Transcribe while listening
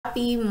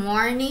Happy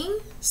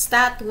morning,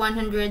 Stat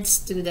 100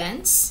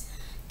 students.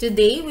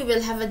 Today we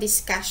will have a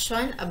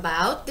discussion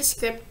about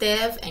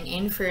descriptive and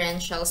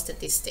inferential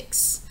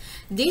statistics.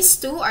 These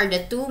two are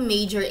the two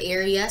major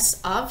areas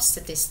of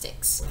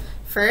statistics.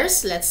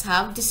 First, let's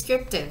have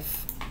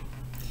descriptive.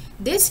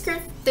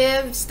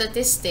 Descriptive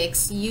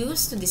statistics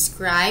used to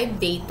describe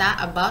data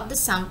about the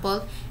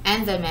sample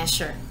and the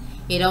measure.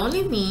 It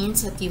only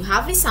means that you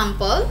have a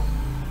sample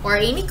or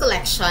any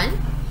collection,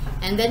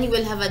 and then you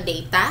will have a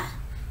data.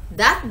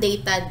 That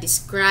data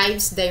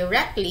describes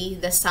directly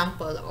the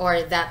sample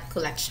or that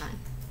collection.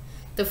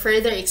 To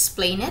further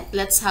explain it,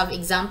 let's have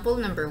example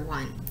number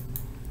 1.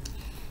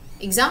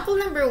 Example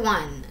number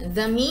 1,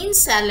 the mean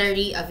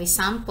salary of a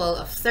sample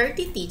of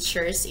 30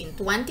 teachers in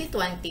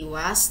 2020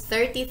 was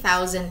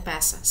 30,000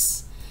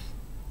 pesos.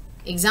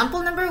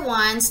 Example number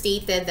 1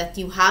 stated that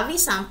you have a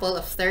sample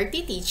of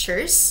 30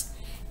 teachers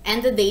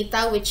and the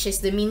data, which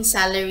is the mean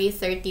salary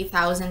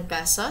 30,000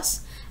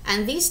 pesos,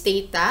 and this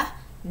data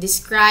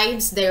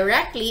describes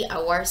directly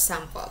our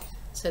sample.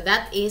 So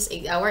that is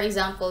our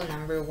example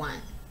number 1.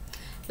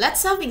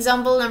 Let's have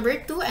example number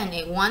 2, and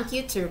I want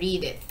you to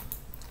read it.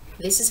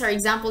 This is our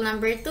example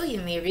number 2. You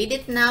may read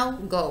it now.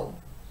 Go.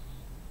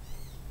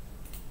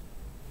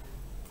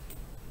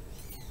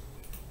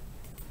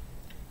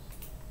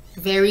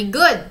 Very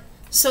good.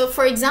 So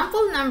for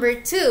example number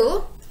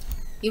 2,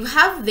 you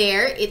have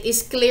there, it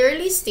is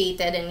clearly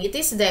stated and it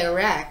is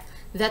direct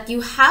that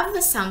you have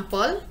the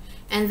sample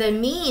and the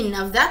mean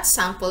of that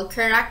sample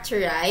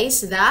characterize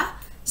the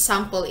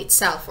sample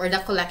itself or the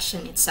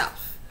collection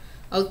itself.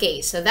 Okay,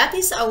 so that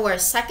is our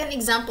second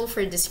example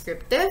for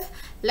descriptive.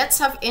 Let's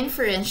have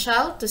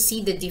inferential to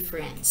see the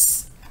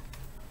difference.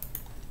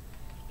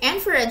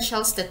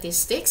 Inferential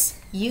statistics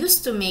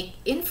used to make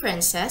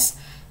inferences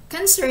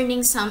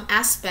concerning some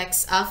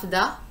aspects of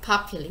the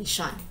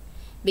population.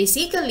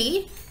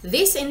 Basically,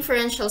 this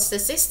inferential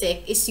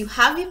statistic is you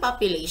have a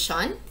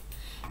population,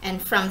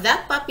 and from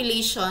that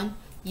population,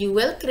 you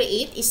will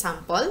create a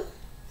sample,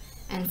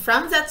 and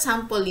from that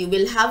sample, you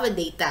will have a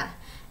data.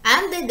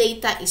 And the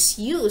data is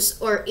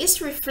used or is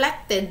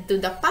reflected to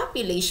the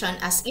population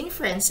as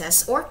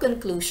inferences or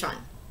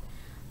conclusion.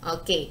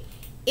 Okay,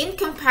 in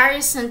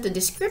comparison to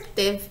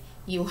descriptive,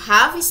 you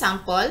have a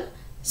sample,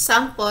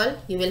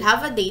 you will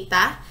have a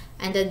data,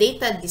 and the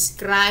data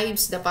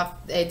describes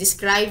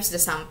the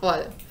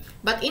sample.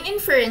 But in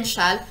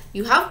inferential,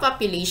 you have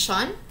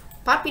population,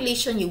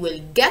 you will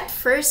get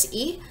first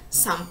a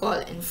sample,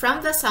 and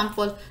from the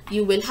sample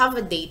you will have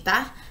a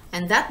data,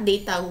 and that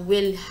data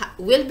will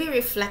be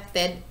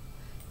reflected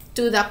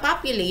to the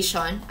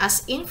population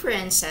as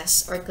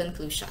inferences or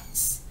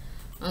conclusions.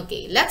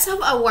 Okay, let's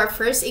have our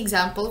first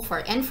example for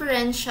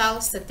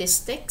inferential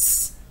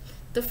statistics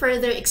to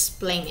further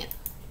explain it.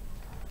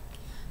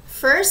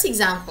 First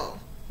example,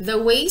 the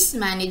waste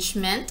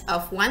management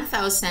of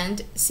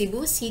 1,000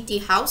 Cebu City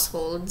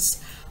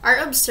households are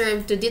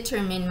observed to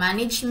determine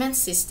management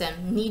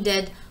system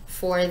needed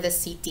for the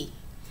city.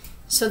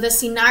 So the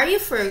scenario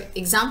for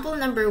example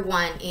number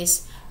 1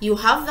 is you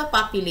have the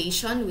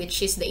population,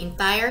 which is the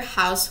entire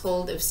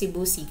household of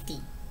Cebu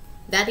City.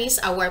 That is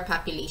our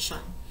population.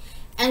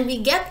 And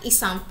we get a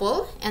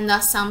sample, and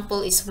the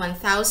sample is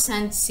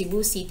 1,000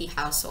 Cebu City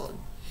household.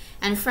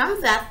 And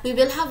from that, we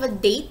will have a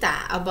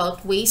data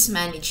about waste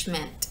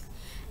management.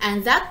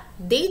 And that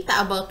data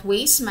about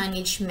waste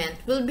management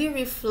will be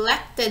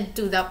reflected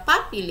to the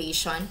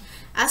population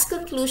as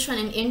conclusion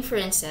and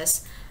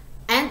inferences,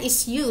 and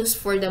is used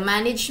for the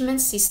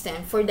management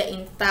system for the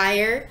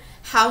entire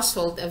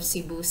household of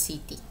Cebu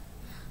City.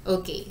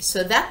 Okay,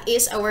 so that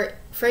is our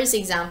first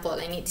example,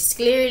 and it is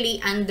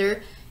clearly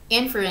under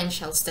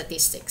inferential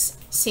statistics.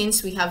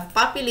 Since we have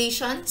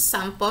population,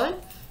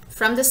 sample,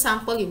 from the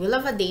sample you will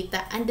have a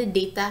data, and the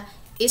data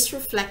is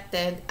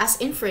reflected as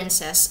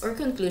inferences or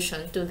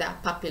conclusion to the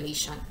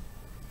population.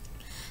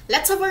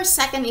 Let's have our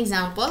second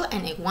example,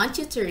 and I want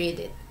you to read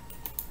it.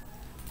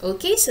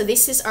 Okay, so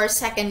this is our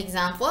second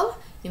example.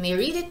 You may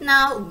read it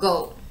now.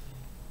 Go.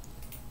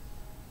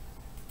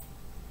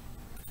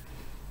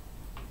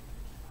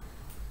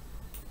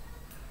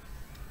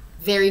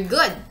 Very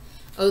good.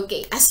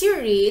 Okay, as you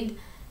read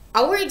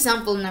our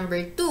example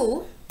number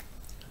 2,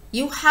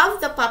 you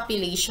have the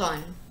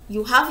population.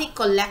 You have a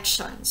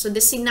collection. So the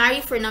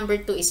scenario for number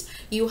 2 is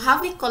you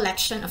have a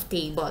collection of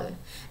table,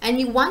 and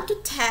you want to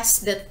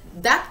test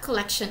that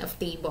collection of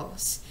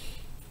tables,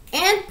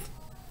 and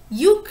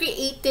you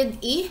created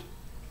a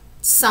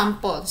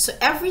sample. So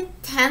every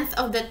 10th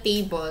of the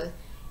table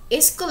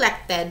is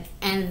collected,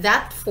 and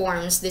that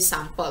forms the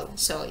sample.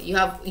 So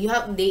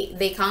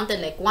they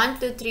counted like 1,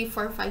 2, 3,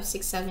 4, 5,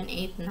 6, 7,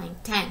 8, 9,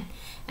 10,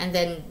 and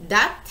then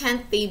that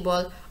 10th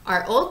table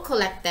are all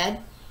collected,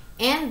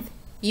 and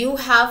you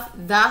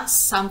have the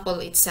sample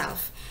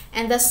itself.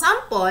 And the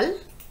sample,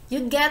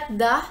 you get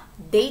the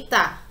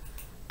data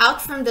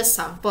out from the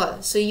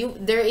sample. So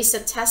there is a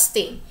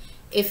testing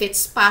if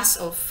it's pass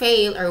or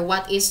fail, or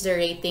what is the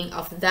rating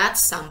of that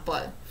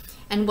sample.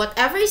 And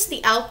whatever is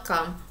the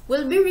outcome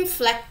will be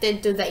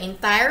reflected to the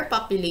entire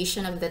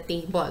population of the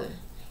table.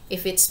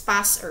 if it's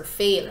pass or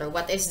fail, or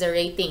what is the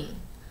rating.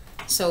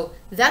 So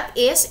that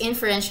is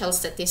inferential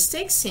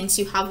statistics. Since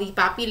you have the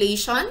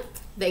population,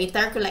 the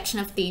entire collection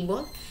of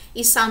table,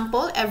 a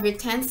sample every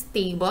 10th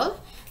table,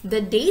 the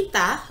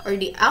data or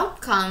the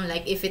outcome,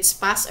 like if it's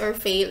pass or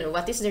fail or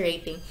what is the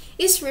rating,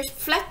 is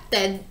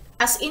reflected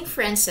as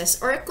inferences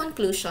or a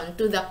conclusion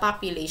to the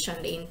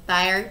population, the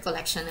entire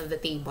collection of the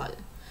table.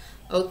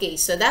 Okay,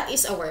 so that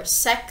is our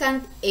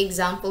second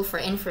example for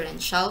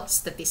inferential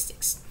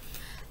statistics.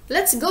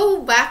 Let's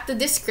go back to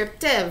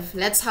descriptive.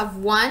 Let's have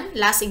one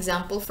last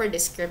example for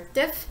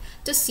descriptive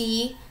to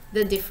see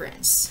the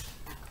difference.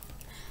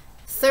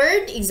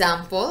 Third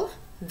example,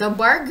 the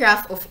bar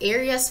graph of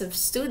areas of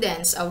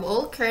students of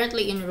all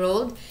currently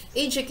enrolled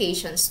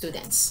education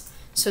students.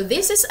 So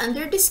this is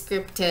under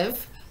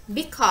descriptive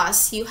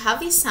because you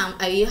have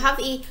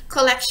a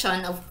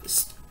collection of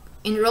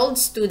enrolled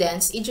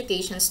students,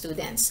 education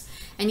students,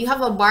 and you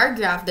have a bar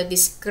graph that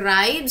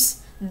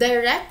describes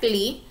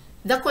directly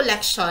the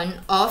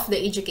collection of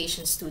the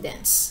education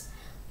students.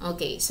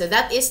 Okay, so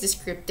that is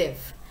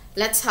descriptive.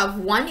 Let's have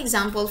one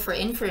example for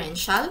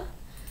inferential.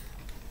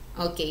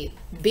 Okay,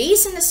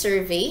 based on the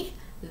survey,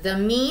 the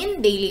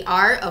mean daily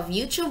hour of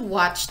YouTube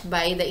watched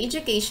by the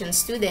education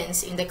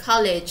students in the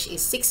college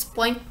is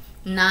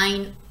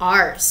 6.9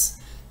 hours.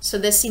 So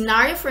the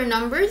scenario for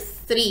number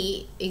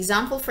 3,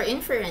 example for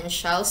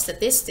inferential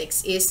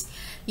statistics, is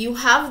you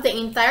have the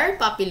entire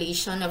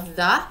population of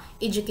the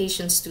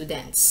education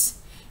students.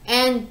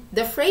 And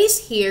the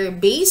phrase here,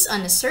 based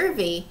on a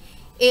survey,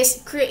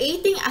 is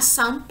creating a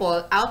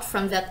sample out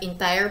from that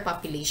entire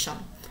population.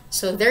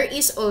 So there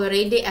is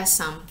already a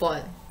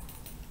sample.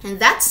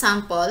 And that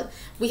sample,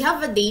 we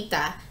have a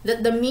data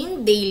that the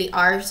mean daily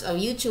hours of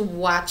YouTube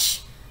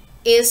watch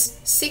is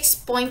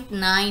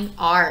 6.9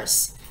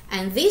 hours.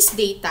 And this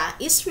data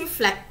is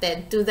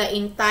reflected to the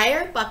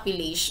entire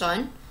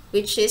population,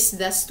 which is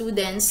the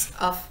students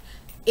of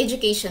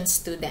education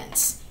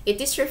students. It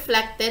is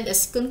reflected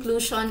as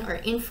conclusion or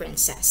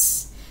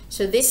inferences.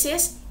 So this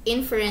is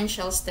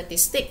inferential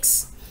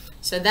statistics.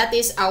 So that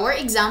is our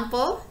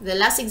example, the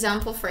last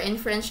example for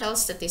inferential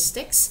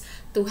statistics.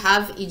 To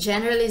have a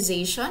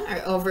generalization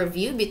or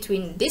overview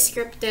between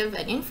descriptive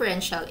and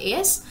inferential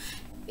is,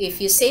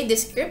 if you say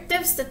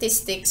descriptive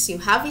statistics, you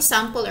have a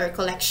sample or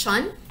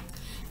collection,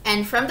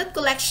 and from that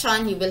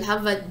collection you will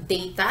have a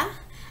data,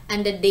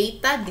 and the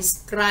data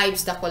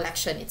describes the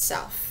collection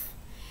itself.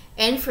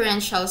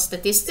 Inferential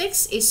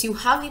statistics is you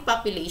have a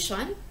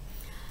population,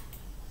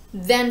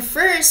 then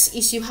first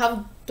is you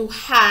have to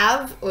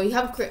have, or you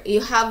have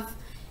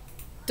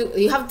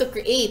to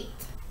create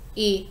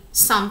a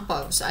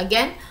sample. So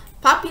again,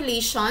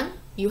 population,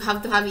 you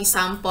have to have a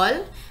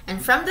sample,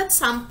 and from that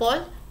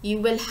sample you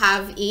will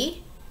have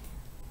a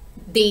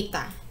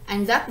data,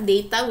 and that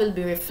data will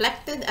be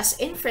reflected as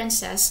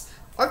inferences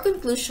or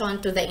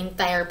conclusion to the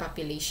entire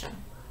population.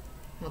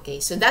 Okay,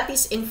 so that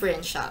is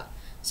inferential.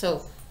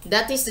 So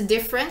that is the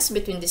difference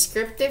between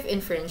descriptive,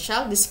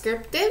 inferential.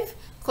 Descriptive,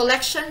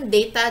 collection,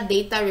 data,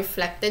 data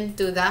reflected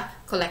to the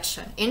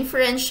collection.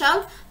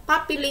 Inferential,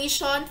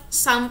 population,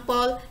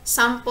 sample,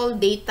 sample,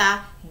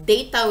 data,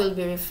 data will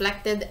be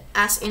reflected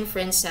as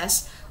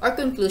inferences or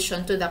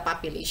conclusion to the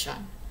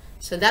population.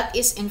 So that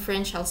is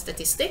inferential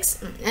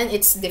statistics and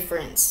its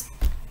difference.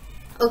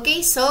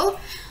 Okay, so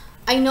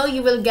I know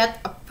you will get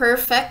a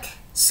perfect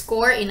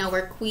score in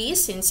our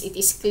quiz since it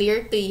is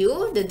clear to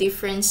you the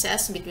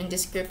differences between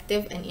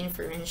descriptive and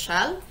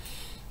inferential.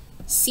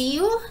 See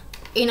you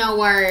in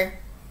our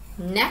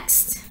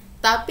next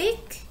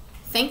topic.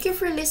 Thank you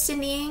for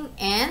listening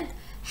and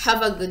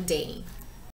have a good day.